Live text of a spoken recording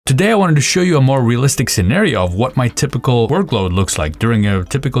Today I wanted to show you a more realistic scenario of what my typical workload looks like during a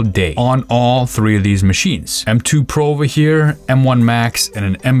typical day on all three of these machines. M2 Pro over here, M1 Max, and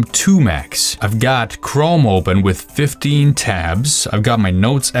an M2 Max. I've got Chrome open with 15 tabs. I've got my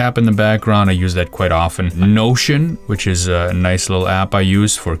Notes app in the background. I use that quite often. Notion, which is a nice little app I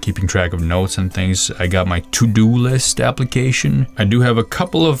use for keeping track of notes and things. I got my to-do list application. I do have a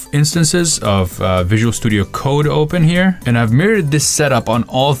couple of instances of Visual Studio Code open here, and I've mirrored this setup on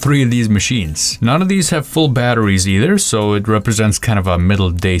all three of these machines. None of these have full batteries either, so it represents kind of a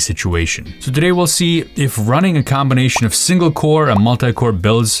middle day situation. So today we'll see if running a combination of single core and multi-core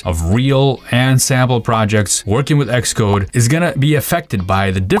builds of real and sample projects working with Xcode is gonna be affected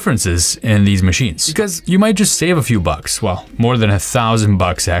by the differences in these machines. Because you might just save a few bucks, well, more than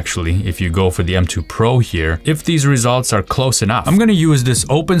 $1,000 actually, if you go for the M2 Pro here, if these results are close enough. I'm gonna use this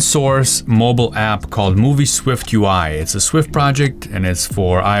open source mobile app called Movie Swift UI. It's a Swift project and it's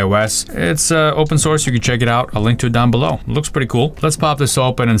for iOS. It's open source, you can check it out. I'll link to it down below. It looks pretty cool. Let's pop this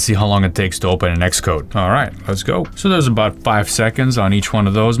open and see how long it takes to open an Xcode. All right, let's go. So there's about 5 seconds on each one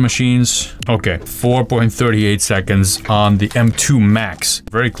of those machines. Okay, 4.38 seconds on the M2 Max.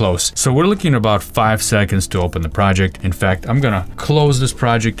 Very close. So we're looking at about 5 seconds to open the project. In fact, I'm gonna close this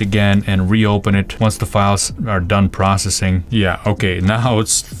project again and reopen it once the files are done processing. Yeah, okay, now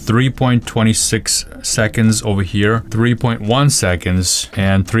it's 3.26 seconds over here, 3.1 seconds,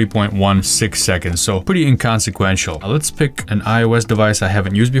 and 3.16 seconds. So pretty inconsequential. Let's pick an iOS device I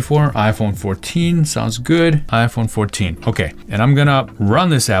haven't used before. iPhone 14 sounds good. iPhone 14. Okay, and I'm gonna run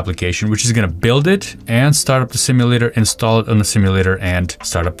this application, which is gonna build it and start up the simulator, install it on the simulator, and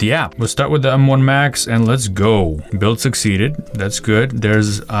start up the app. We'll start with the M1 Max and let's go. Build succeeded. That's good.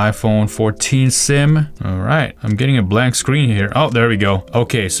 There's iPhone 14 sim. All right, I'm getting a blank screen here. Oh, there we go.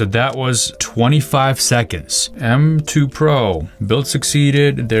 Okay, so that was 25 seconds. M2 Pro. Build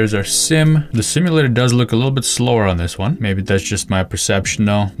succeeded. There's our sim. The simulator does look a little bit slower on this one. Maybe that's just my perception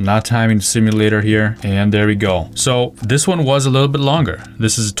though. Not timing the simulator here. And there we go. So this one was a little bit longer.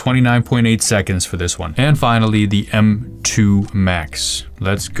 This is 29.8 seconds for this one. And finally, the M2 Max.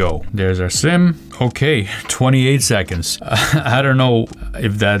 Let's go. There's our sim. Okay, 28 seconds. I don't know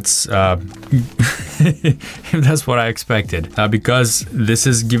if that's if that's what I expected, because this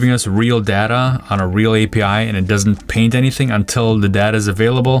is giving us real data on a real API and it doesn't paint anything until the data is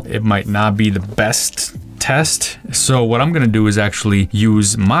available. It might not be the best test. So what I'm gonna do is actually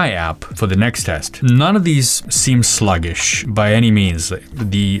use my app for the next test. None of these seem sluggish by any means.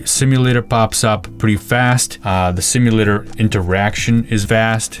 The simulator pops up pretty fast. The simulator interaction is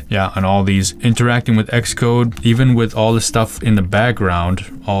fast. Yeah, and all these interacting with Xcode, even with all the stuff in the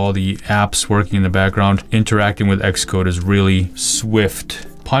background, all the apps working in the background, interacting with Xcode is really swift.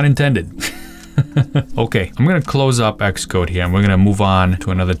 Pun intended. Okay, I'm gonna close up Xcode here and we're gonna move on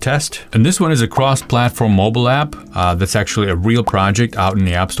to another test. And this one is a cross-platform mobile app that's actually a real project out in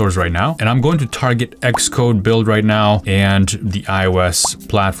the app stores right now. And I'm going to target Xcode build right now and the iOS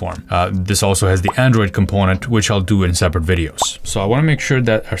platform. This also has the Android component, which I'll do in separate videos. So I wanna make sure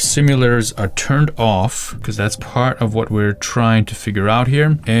that our simulators are turned off because that's part of what we're trying to figure out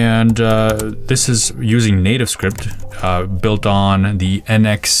here. And this is using native script built on the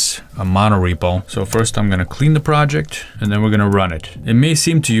NX monorepo. So first I'm gonna clean the project and then we're gonna run it. It may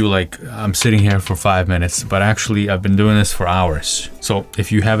seem to you like I'm sitting here for 5 minutes, but actually I've been doing this for hours. So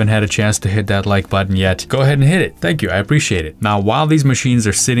if you haven't had a chance to hit that like button yet, go ahead and hit it. Thank you, I appreciate it. Now, while these machines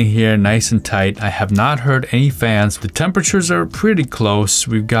are sitting here nice and tight, I have not heard any fans. The temperatures are pretty close.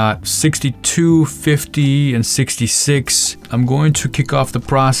 We've got 62, 50, and 66. I'm going to kick off the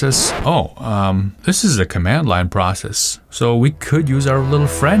process. Oh, this is a command line process. So we could use our little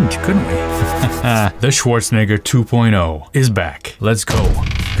friend, couldn't we? The Schwarzenegger 2.0 is back. Let's go.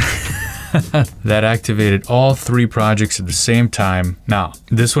 That activated all three projects at the same time. Now,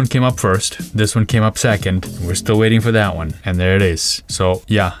 this one came up first, this one came up second. We're still waiting for that one, and there it is. So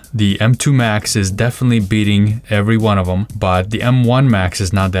yeah, the M2 Max is definitely beating every one of them, but the M1 Max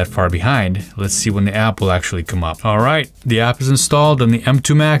is not that far behind. Let's see when the app will actually come up. All right, the app is installed on the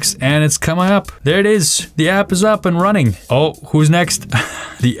M2 Max, and it's coming up. There it is. The app is up and running. Oh, who's next?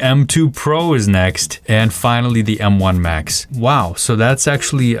 The M2 Pro is next, and finally the M1 Max. Wow, so that's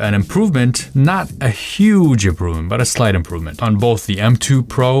actually an improvement improvement, not a huge improvement, but a slight improvement on both the M2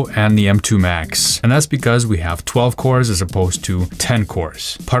 Pro and the M2 Max. And that's because we have 12 cores as opposed to 10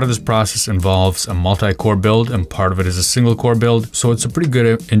 cores. Part of this process involves a multi-core build and part of it is a single core build. So it's a pretty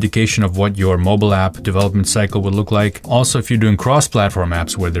good indication of what your mobile app development cycle would look like. Also, if you're doing cross-platform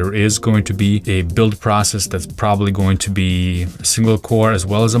apps where there is going to be a build process that's probably going to be a single core as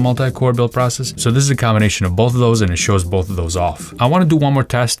well as a multi-core build process. So this is a combination of both of those and it shows both of those off. I want to do one more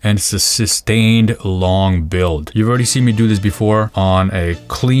test and it's a sustained long build. You've already seen me do this before on a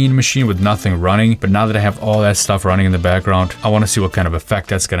clean machine with nothing running, but now that I have all that stuff running in the background, I want to see what kind of effect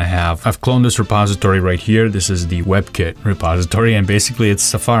that's going to have. I've cloned this repository right here. This is the WebKit repository and basically it's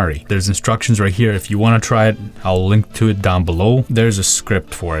Safari. There's instructions right here. If you want to try it, I'll link to it down below. There's a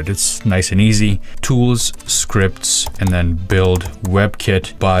script for it. It's nice and easy. Tools, scripts, and then build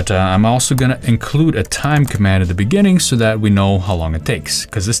WebKit. But I'm also going to include a time command at the beginning so that we know how long it takes,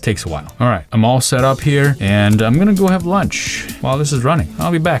 because this takes a while. All right, I'm all set up here and I'm going to go have lunch while this is running.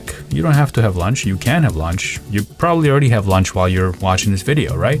 I'll be back. You don't have to have lunch. You can have lunch. You probably already have lunch while you're watching this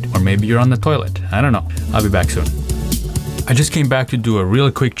video, right? Or maybe you're on the toilet. I don't know. I'll be back soon. I just came back to do a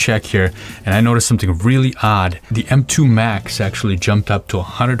real quick check here and I noticed something really odd. The M2 Max actually jumped up to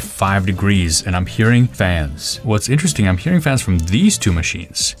 105 degrees and I'm hearing fans. What's interesting, I'm hearing fans from these two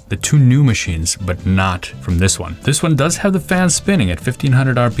machines, the two new machines, but not from this one. This one does have the fan spinning at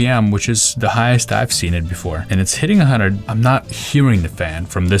 1500 RPM, which is the highest I've seen it before. And it's hitting 100. I'm not hearing the fan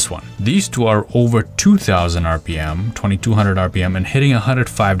from this one. These two are over 2000 RPM, 2200 RPM and hitting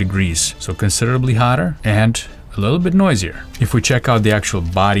 105 degrees. So considerably hotter and a little bit noisier. If we check out the actual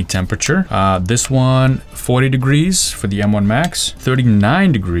body temperature, this one 40 degrees for the M1 Max,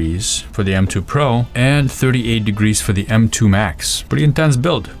 39 degrees for the M2 Pro, and 38 degrees for the M2 Max. Pretty intense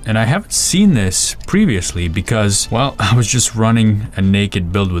build. And I haven't seen this previously because, well, I was just running a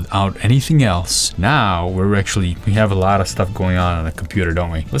naked build without anything else. Now we have a lot of stuff going on the computer,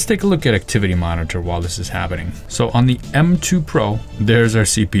 don't we? Let's take a look at activity monitor while this is happening. So on the M2 Pro, there's our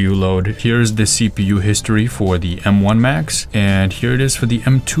CPU load. Here's the CPU history for the M1 Max, and here it is for the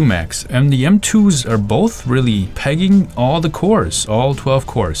M2 Max. And the M2s are both really pegging all the cores, all 12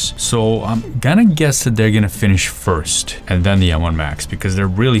 cores. So I'm gonna guess that they're gonna finish first and then the M1 Max because they're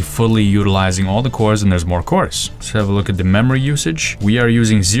really fully utilizing all the cores and there's more cores. Let's have a look at the memory usage. We are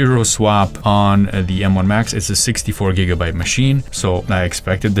using zero swap on the M1 Max. It's a 64 gigabyte machine, so I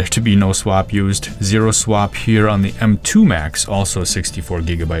expected there to be no swap used. Zero swap here on the M2 Max, also a 64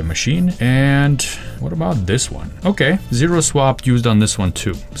 gigabyte machine. And what about this one? Okay, zero swap used on this one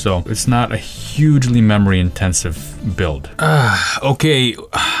too. So it's not a hugely memory intensive build. Okay,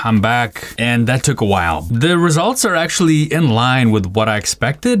 I'm back and that took a while. The results are actually in line with what I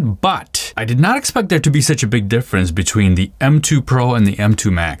expected, but I did not expect there to be such a big difference between the M2 Pro and the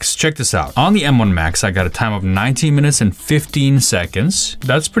M2 Max. Check this out. On the M1 Max, I got a time of 19 minutes and 15 seconds.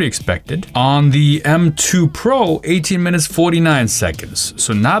 That's pretty expected. On the M2 Pro, 18 minutes, 49 seconds.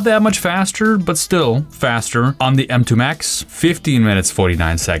 So not that much faster, but still faster. On the M2 Max, 15 minutes,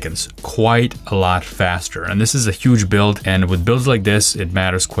 49 seconds. Quite a lot faster. And this is a huge build. And with builds like this, it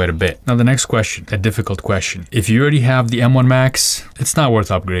matters quite a bit. Now the next question, a difficult question. If you already have the M1 Max, it's not worth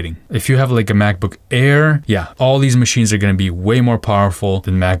upgrading. If you have like a MacBook Air, yeah, all these machines are going to be way more powerful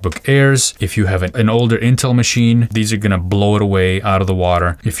than MacBook Airs. If you have an older Intel machine, these are going to blow it away out of the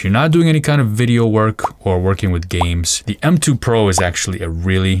water. If you're not doing any kind of video work or working with games, the M2 Pro is actually a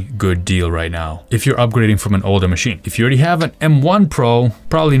really good deal right now. If you're upgrading from an older machine. If you already have an M1 Pro,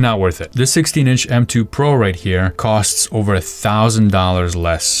 probably not worth it. This 16-inch M2 Pro right here costs over $1,000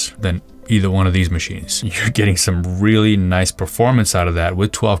 less than either one of these machines. You're getting some really nice performance out of that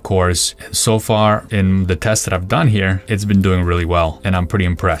with 12 cores. And so far in the test that I've done here, it's been doing really well and I'm pretty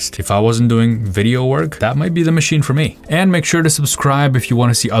impressed. If I wasn't doing video work, that might be the machine for me. And make sure to subscribe if you want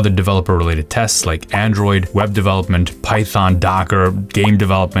to see other developer related tests like Android, web development, Python, Docker, game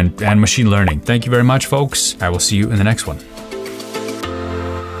development, and machine learning. Thank you very much, folks. I will see you in the next one.